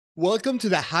Welcome to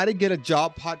the How to Get a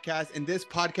Job podcast. In this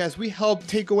podcast, we help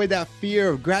take away that fear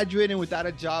of graduating without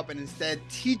a job and instead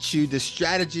teach you the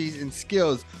strategies and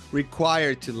skills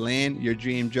required to land your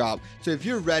dream job. So if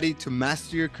you're ready to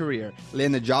master your career,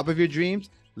 land the job of your dreams,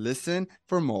 listen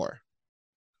for more.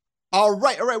 All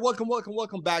right.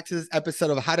 Welcome back to this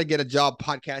episode of How to Get a Job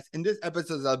podcast. In this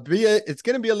episode, it's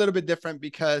going to be a little bit different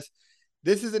because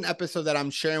this is an episode that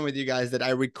I'm sharing with you guys that I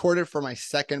recorded for my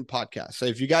second podcast. So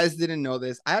if you guys didn't know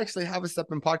this, I actually have a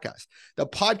second podcast. The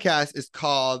podcast is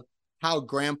called How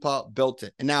Grandpa Built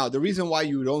It. And now the reason why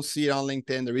you don't see it on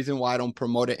LinkedIn, the reason why I don't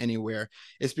promote it anywhere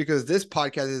is because this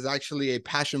podcast is actually a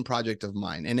passion project of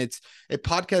mine. And it's a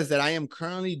podcast that I am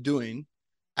currently doing.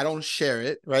 I don't share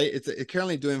it, right? It's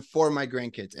currently doing for my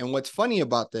grandkids. And what's funny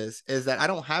about this is that I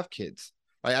don't have kids,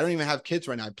 right? I don't even have kids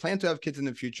right now. I plan to have kids in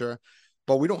the future,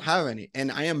 but we don't have any.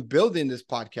 And I am building this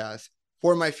podcast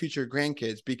for my future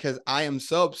grandkids because I am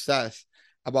so obsessed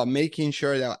about making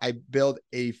sure that I build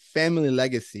a family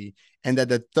legacy and that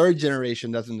the third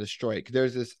generation doesn't destroy it.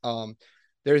 There's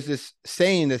this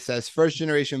saying that says first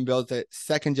generation builds it,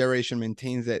 second generation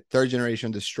maintains it, third generation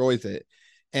destroys it.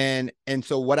 And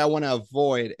so what I want to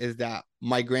avoid is that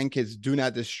my grandkids do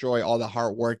not destroy all the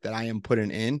hard work that I am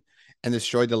putting in and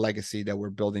destroy the legacy that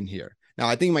we're building here. Now,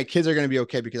 I think my kids are going to be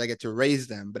okay because I get to raise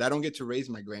them, but I don't get to raise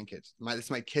my grandkids. Those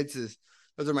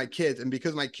are my kids. And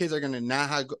because my kids are going to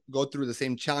not go through the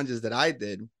same challenges that I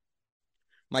did,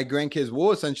 my grandkids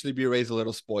will essentially be raised a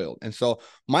little spoiled. And so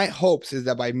my hopes is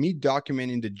that by me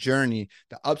documenting the journey,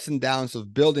 the ups and downs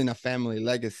of building a family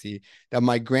legacy, that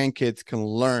my grandkids can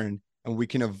learn and we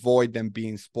can avoid them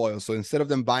being spoiled. So instead of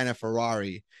them buying a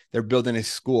Ferrari, they're building a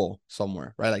school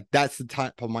somewhere, right? Like that's the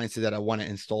type of mindset that I want to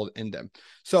install in them.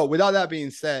 So without that being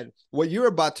said, what you're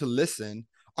about to listen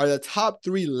are the top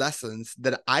 3 lessons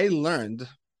that I learned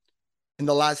in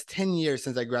the last 10 years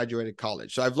since I graduated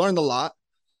college. So I've learned a lot.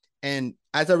 And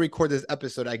as I record this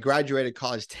episode, I graduated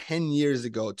college 10 years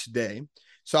ago today.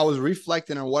 So I was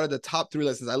reflecting on what are the top 3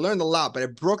 lessons. I learned a lot, but I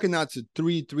broke it down to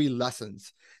three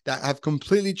lessons that have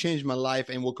completely changed my life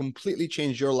and will completely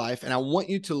change your life. And I want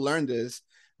you to learn this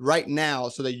right now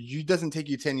so that it doesn't take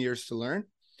you 10 years to learn.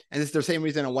 And it's the same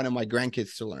reason I wanted my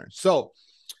grandkids to learn. So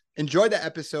enjoy the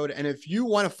episode. And if you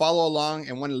want to follow along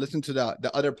and want to listen to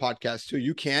the other podcast too,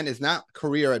 you can. It's not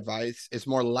career advice, it's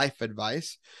more life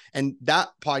advice. And that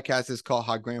podcast is called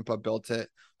How Grandpa Built It.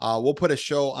 We'll put a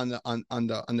show on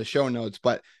the show notes,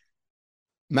 but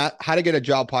How to Get a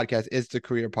Job podcast is the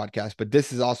career podcast, but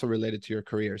this is also related to your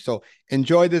career. So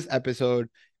enjoy this episode.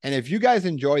 And if you guys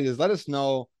enjoy this, let us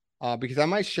know because I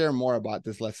might share more about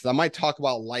this lesson. I might talk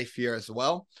about life here as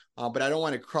well, but I don't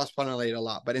want to cross-pollinate a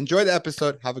lot. But enjoy the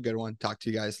episode. Have a good one. Talk to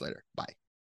you guys later. Bye.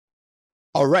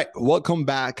 All right. Welcome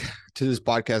back to this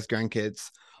podcast, grandkids.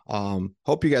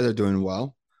 Hope you guys are doing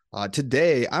well.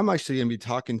 Today, I'm actually going to be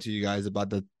talking to you guys about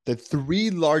the 3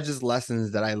 largest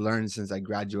lessons that I learned since I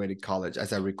graduated college.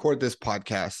 As I record this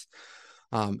podcast,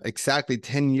 exactly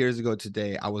 10 years ago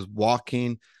today, I was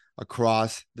walking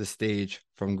across the stage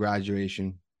from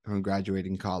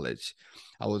graduating college.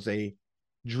 I was a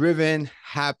driven,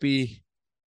 happy,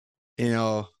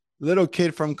 little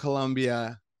kid from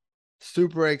Colombia,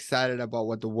 super excited about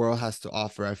what the world has to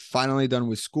offer. I finally done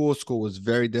with school. School was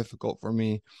very difficult for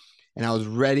me, and I was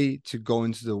ready to go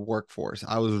into the workforce.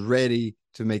 I was ready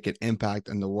to make an impact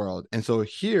in the world. And so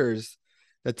here's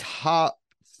the top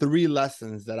 3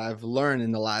 lessons that I've learned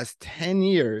in the last 10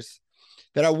 years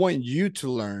that I want you to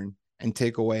learn and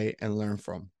take away and learn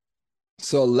from.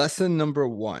 So lesson number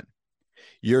 1,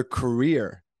 your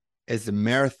career is a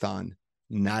marathon,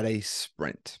 not a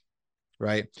sprint,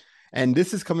 right? And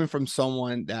this is coming from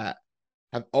someone that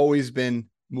have always been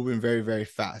moving very, very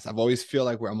fast. I've always feel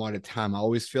like I'm out of time. I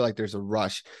always feel like there's a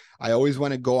rush. I always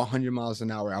want to go 100 miles an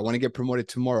hour. I want to get promoted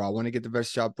tomorrow. I want to get the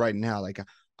best job right now. Like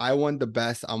I want the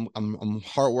best. I'm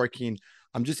hardworking.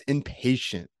 I'm just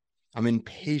impatient. I'm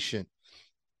impatient.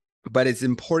 But it's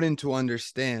important to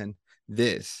understand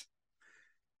this.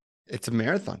 It's a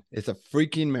marathon. It's a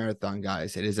freaking marathon,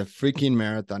 guys. It is a freaking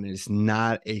marathon. It is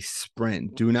not a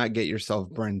sprint. Do not get yourself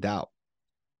burned out.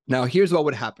 Now, here's what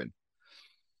would happen.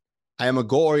 I am a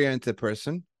goal-oriented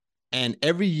person, and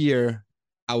every year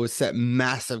I would set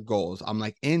massive goals. I'm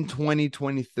like in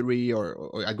 2023,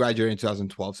 or I graduated in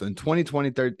 2012. So in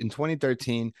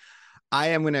 2013, I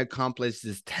am going to accomplish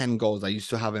this 10 goals. I used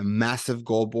to have a massive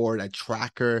goal board, a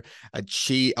tracker, a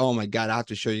cheat. Oh my God, I have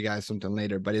to show you guys something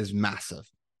later, but it's massive.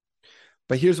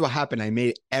 But here's what happened. I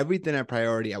made everything a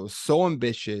priority. I was so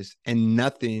ambitious and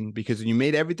nothing, because when you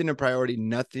made everything a priority,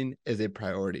 nothing is a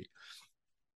priority.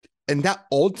 And that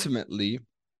ultimately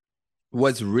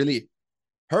was really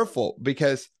hurtful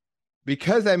because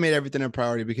because I made everything a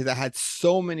priority, because I had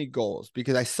so many goals,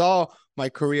 because I saw my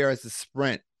career as a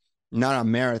sprint, not a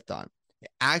marathon, it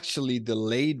actually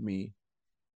delayed me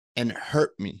and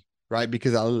hurt me, right?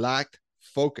 Because I lacked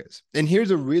focus. And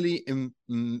here's a really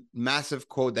massive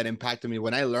quote that impacted me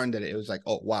when I learned it. It was like,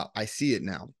 oh, wow, I see it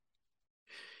now.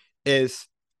 Is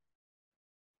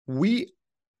we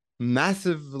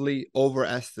massively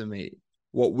overestimate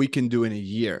what we can do in a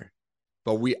year,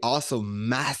 but we also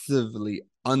massively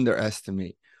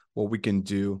underestimate what we can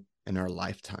do in our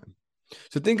lifetime.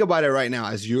 So think about it right now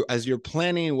as you're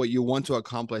planning what you want to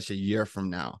accomplish a year from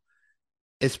now.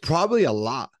 It's probably a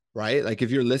lot, right? Like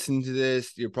if you're listening to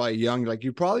this, you're probably young, like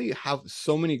you probably have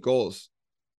so many goals.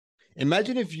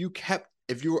 Imagine if you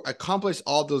accomplished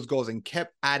all those goals and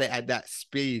kept at it at that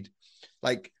speed,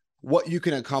 like what you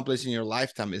can accomplish in your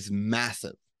lifetime is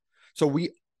massive. So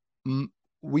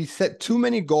we set too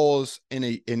many goals in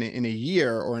a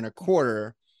year or in a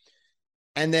quarter,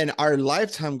 and then our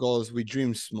lifetime goals, we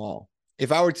dream small.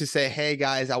 If I were to say, hey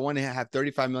guys, I want to have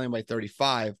 35 million by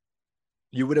 35,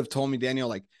 you would have told me, Daniel,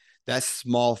 like that's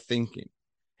small thinking.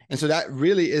 And so that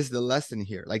really is the lesson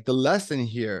here. Like the lesson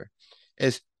here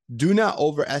is do not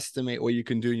overestimate what you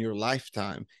can do in your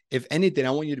lifetime. If anything,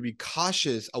 I want you to be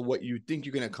cautious of what you think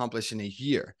you can accomplish in a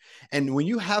year. And when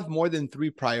you have more than 3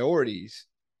 priorities,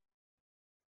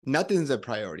 nothing's a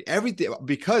priority.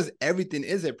 Because everything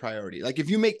is a priority. Like if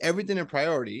you make everything a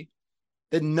priority,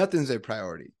 then nothing's a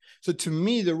priority. So to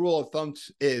me, the rule of thumb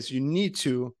is you need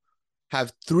to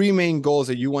have 3 main goals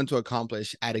that you want to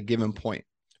accomplish at a given point.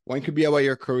 One could be about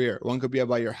your career. One could be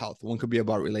about your health. One could be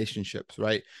about relationships,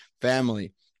 right?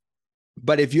 Family.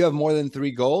 But if you have more than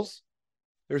 3 goals,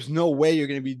 there's no way you're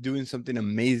going to be doing something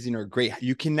amazing or great.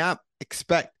 You cannot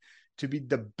expect to be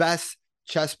the best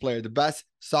chess player, the best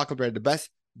soccer player, the best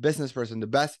business person, the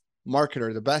best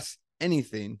marketer, the best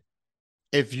anything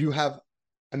if you have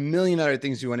a million other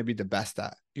things you want to be the best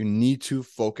at. You need to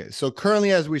focus. So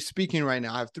currently, as we're speaking right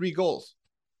now, I have 3 goals.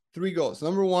 3 goals.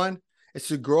 Number 1 is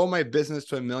to grow my business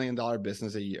to $1 million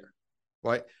business a year,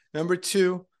 right? Number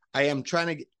 2, I am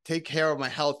trying to take care of my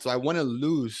health. So I want to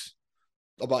lose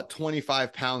about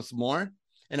 25 pounds more.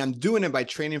 And I'm doing it by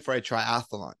training for a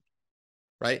triathlon,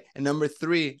 right? And number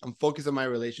 3, I'm focused on my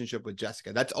relationship with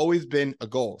Jessica. That's always been a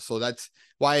goal. So that's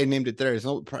why I named it there. It's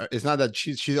not that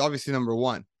she's obviously number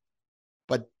 1,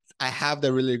 but I have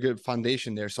the really good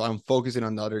foundation there. So I'm focusing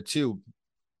on the other 2,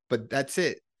 but that's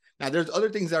it. Now there's other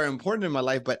things that are important in my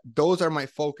life, but those are my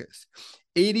focus.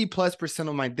 80+%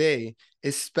 of my day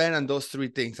is spent on those 3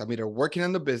 things. I'm either working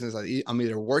on the business, I'm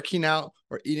either working out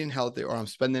or eating healthy, or I'm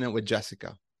spending it with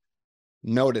Jessica.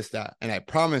 Notice that. And I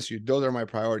promise you, those are my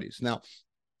priorities. Now,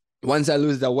 once I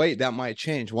lose that weight, that might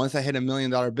change. Once I hit $1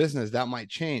 million business, that might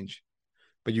change.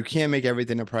 But you can't make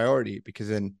everything a priority, because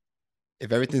then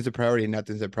if everything's a priority,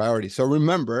 nothing's a priority. So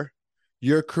remember,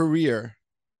 your career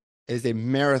is a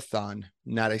marathon,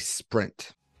 not a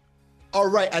sprint. All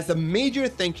right, as a major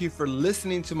thank you for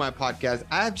listening to my podcast,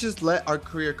 I have just let our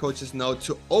career coaches know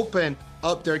to open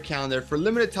up their calendar for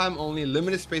limited time only,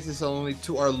 limited spaces only,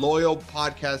 to our loyal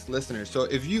podcast listeners. So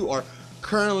if you are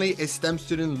currently a STEM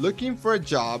student looking for a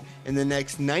job in the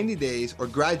next 90 days or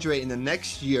graduate in the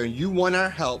next year and you want our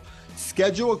help,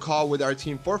 schedule a call with our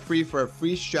team for free for a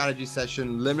free strategy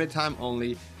session, limited time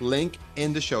only, link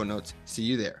in the show notes. See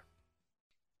you there.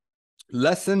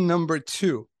 Lesson number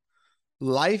 2.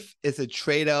 Life is a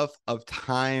trade-off of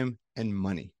time and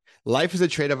money. Life is a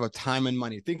trade-off of time and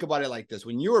money. Think about it like this.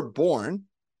 When you were born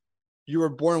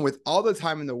with all the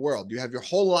time in the world. You have your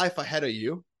whole life ahead of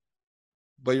you,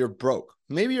 but you're broke.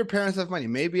 Maybe your parents have money.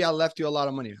 Maybe I left you a lot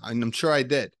of money. And I'm sure I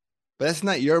did. But that's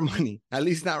not your money. At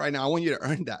least not right now. I want you to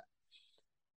earn that.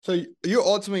 So you're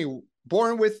ultimately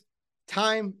born with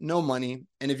time, no money.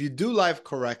 And if you do life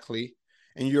correctly,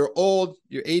 and you're old,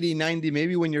 you're 80, 90,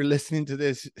 maybe when you're listening to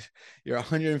this, you're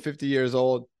 150 years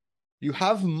old, you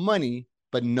have money,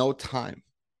 but no time.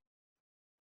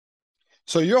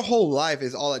 So your whole life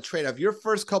is all a trade-off. Your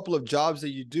first couple of jobs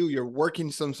that you do, you're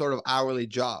working some sort of hourly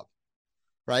job,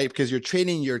 right? Because you're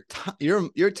trading your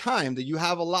time that you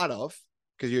have a lot of,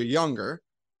 because you're younger,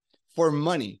 for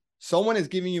money. Someone is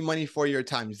giving you money for your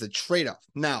time. It's a trade-off.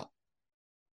 Now,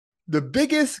 the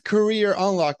biggest career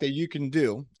unlock that you can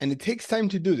do, and it takes time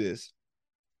to do this,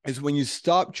 is when you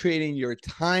stop trading your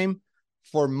time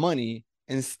for money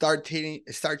and start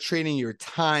trading your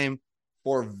time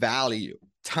for value.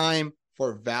 Time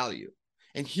for value.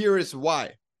 And here is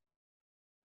why.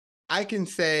 I can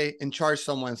say and charge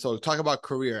someone, so talk about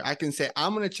career. I can say,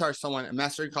 I'm going to charge someone a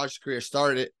Master in College Career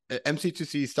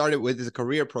MC2C started with as a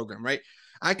career program, right?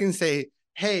 I can say,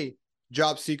 hey,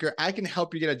 job seeker, I can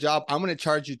help you get a job. I'm going to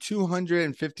charge you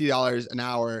 $250 an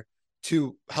hour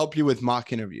to help you with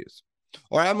mock interviews.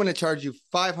 Or I'm going to charge you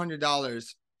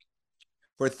 $500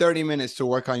 for 30 minutes to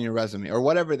work on your resume, or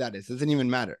whatever that is. It doesn't even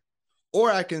matter.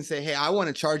 Or I can say, hey, I want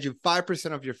to charge you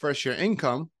 5% of your first year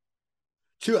income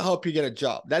to help you get a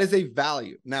job. That is a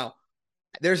value. Now,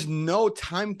 there's no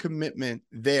time commitment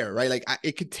there, right? Like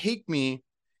it could take me,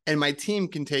 and my team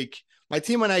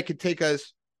and I could take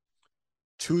us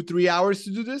 2-3 hours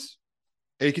to do this.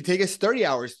 It could take us 30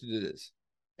 hours to do this.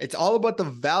 It's all about the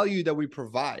value that we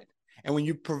provide. And when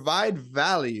you provide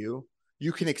value,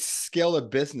 you can scale a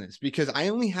business, because I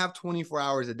only have 24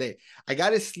 hours a day. I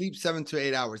got to sleep 7 to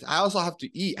 8 hours. I also have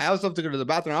to eat. I also have to go to the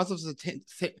bathroom. I also have to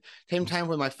take time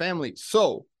with my family.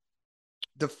 So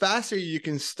the faster you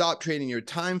can stop trading your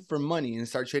time for money and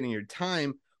start trading your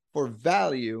time for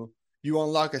value, you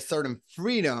unlock a certain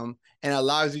freedom and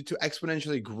allows you to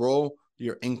exponentially grow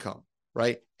your income,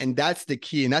 right? And that's the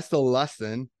key. And that's the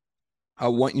lesson I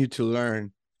want you to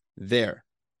learn there.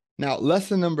 Now,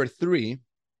 lesson number 3,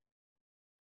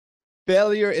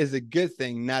 failure is a good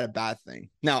thing, not a bad thing.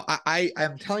 Now,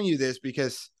 I'm telling you this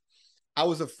because I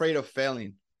was afraid of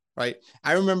failing, right?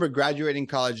 I remember graduating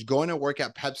college, going to work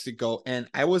at PepsiCo, and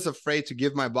I was afraid to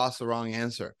give my boss the wrong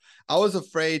answer. I was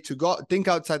afraid to go think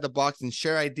outside the box and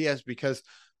share ideas because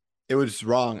it was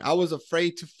wrong. I was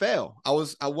afraid to fail.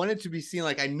 I wanted to be seen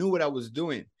like I knew what I was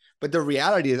doing. But the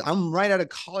reality is I'm right out of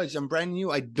college. I'm brand new.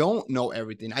 I don't know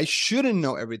everything. I shouldn't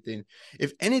know everything.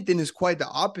 If anything, is quite the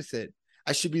opposite.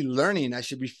 I should be learning. I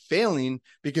should be failing,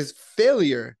 because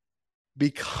failure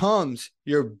becomes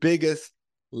your biggest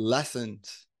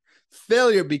lessons.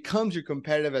 Failure becomes your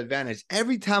competitive advantage.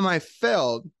 Every time I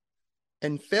failed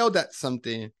at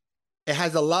something, it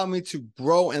has allowed me to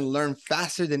grow and learn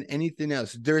faster than anything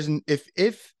else.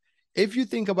 If you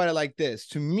think about it like this,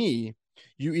 to me,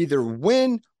 you either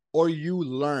win or you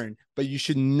learn, but you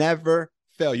should never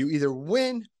fail. You either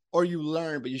win or you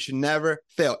learn, but you should never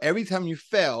fail. Every time you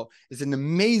fail is an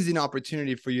amazing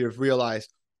opportunity for you to realize,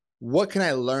 what can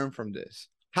I learn from this?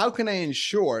 How can I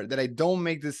ensure that I don't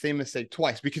make the same mistake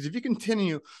twice? Because if you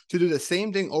continue to do the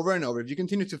same thing over and over, if you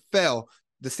continue to fail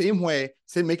the same way,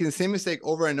 making the same mistake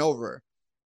over and over,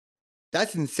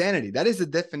 that's insanity. That is the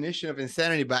definition of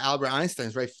insanity by Albert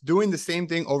Einstein, right? Doing the same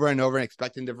thing over and over and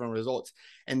expecting different results.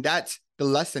 And that's the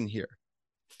lesson here.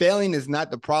 Failing is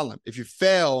not the problem. If you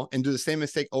fail and do the same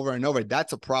mistake over and over,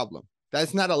 that's a problem.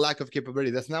 That's not a lack of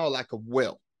capability. That's not a lack of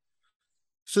will.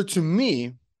 So to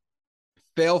me,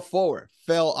 fail forward,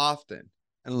 fail often,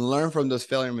 and learn from those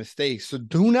failure mistakes. So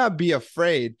do not be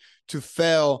afraid to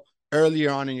fail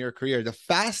earlier on in your career. The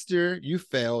faster you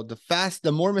fail,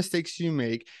 the more mistakes you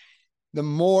make, the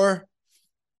more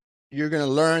you're going to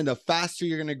learn, the faster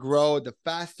you're going to grow, the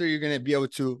faster you're going to be able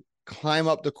to climb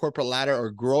up the corporate ladder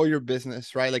or grow your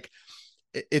business, right? Like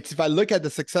if I look at the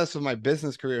success of my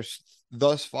business career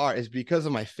thus far, is because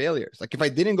of my failures. Like if I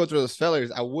didn't go through those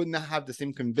failures, I would not have the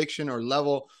same conviction or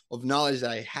level of knowledge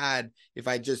that I had if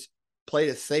I just played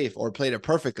it safe or played it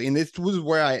perfectly. And this was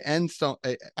where I end. So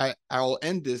I'll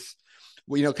end this,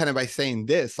 kind of by saying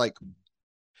this, like,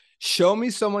 show me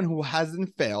someone who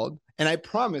hasn't failed, and I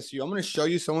promise you, I'm going to show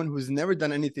you someone who's never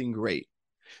done anything great.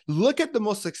 Look at the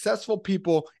most successful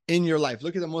people in your life.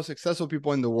 Look at the most successful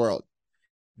people in the world.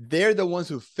 They're the ones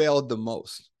who failed the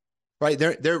most, right?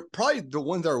 They're probably the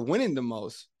ones that are winning the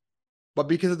most, but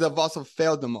because they've also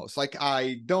failed the most. Like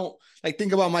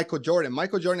think about Michael Jordan.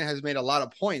 Michael Jordan has made a lot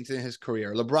of points in his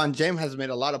career. LeBron James has made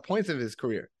a lot of points in his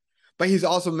career, but he's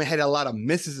also had a lot of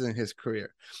misses in his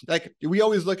career. Like we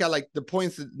always look at like the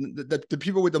points, the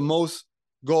people with the most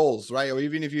goals, right? Or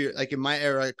even if you like in my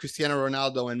era, Cristiano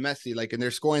Ronaldo and Messi, like, and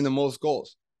they're scoring the most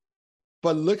goals.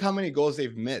 But look how many goals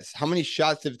they've missed, how many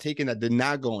shots they've taken that did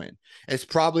not go in. It's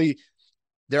probably,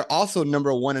 they're also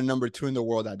number 1 and number 2 in the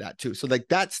world at that too. So like,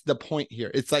 that's the point here.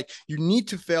 It's like, you need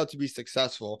to fail to be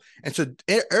successful. And so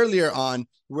earlier on,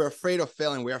 we're afraid of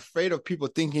failing. We're afraid of people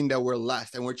thinking that we're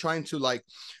less, and we're trying to like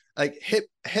hit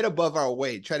above our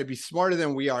weight, try to be smarter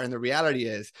than we are. And the reality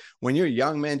is, when you're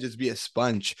young, man, just be a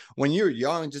sponge. When you're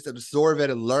young, just absorb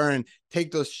it and learn,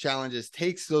 take those challenges,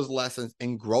 take those lessons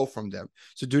and grow from them.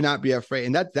 So do not be afraid.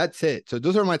 And that's it. So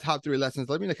those are my top 3 lessons.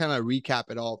 Let me kind of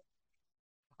recap it all.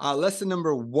 Lesson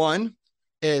number 1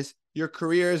 is your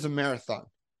career is a marathon.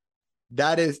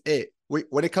 That is it.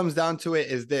 What it comes down to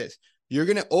it is this: you're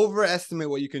going to overestimate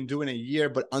what you can do in a year,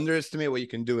 but underestimate what you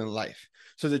can do in life.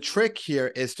 So the trick here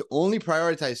is to only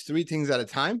prioritize 3 things at a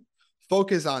time,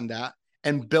 focus on that,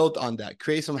 and build on that.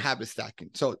 Create some habit stacking.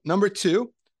 So number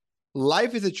 2,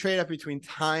 life is a trade-off between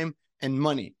time and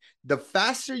money. The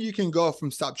faster you can go from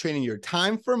stop trading your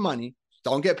time for money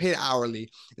don't get paid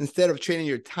hourly. Instead of trading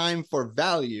your time for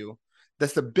value,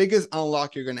 that's the biggest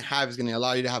unlock you're going to have. Is going to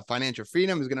allow you to have financial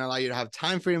freedom. Is going to allow you to have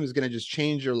time freedom. Is going to just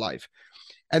change your life.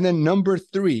 And then number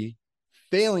 3,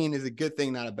 failing is a good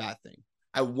thing, not a bad thing.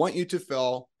 I want you to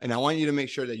fail, and I want you to make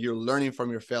sure that you're learning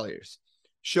from your failures.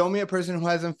 Show me a person who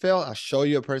hasn't failed. I'll show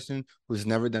you a person who's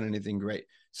never done anything great.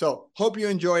 So hope you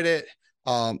enjoyed it.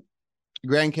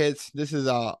 Grandkids,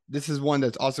 this is one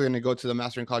that's also going to go to the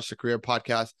Mastering College to Career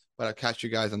podcast, but I'll catch you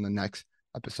guys on the next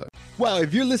episode. Well,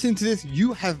 if you're listening to this,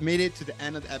 you have made it to the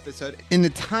end of the episode. In the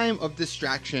time of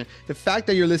distraction, the fact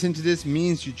that you're listening to this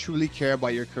means you truly care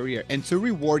about your career. And to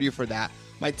reward you for that,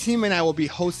 my team and I will be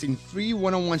hosting free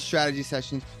one-on-one strategy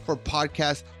sessions for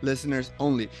podcast listeners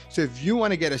only. So if you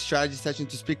want to get a strategy session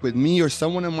to speak with me or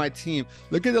someone on my team,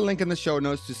 look at the link in the show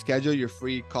notes to schedule your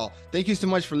free call. Thank you so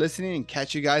much for listening, and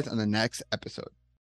catch you guys on the next episode.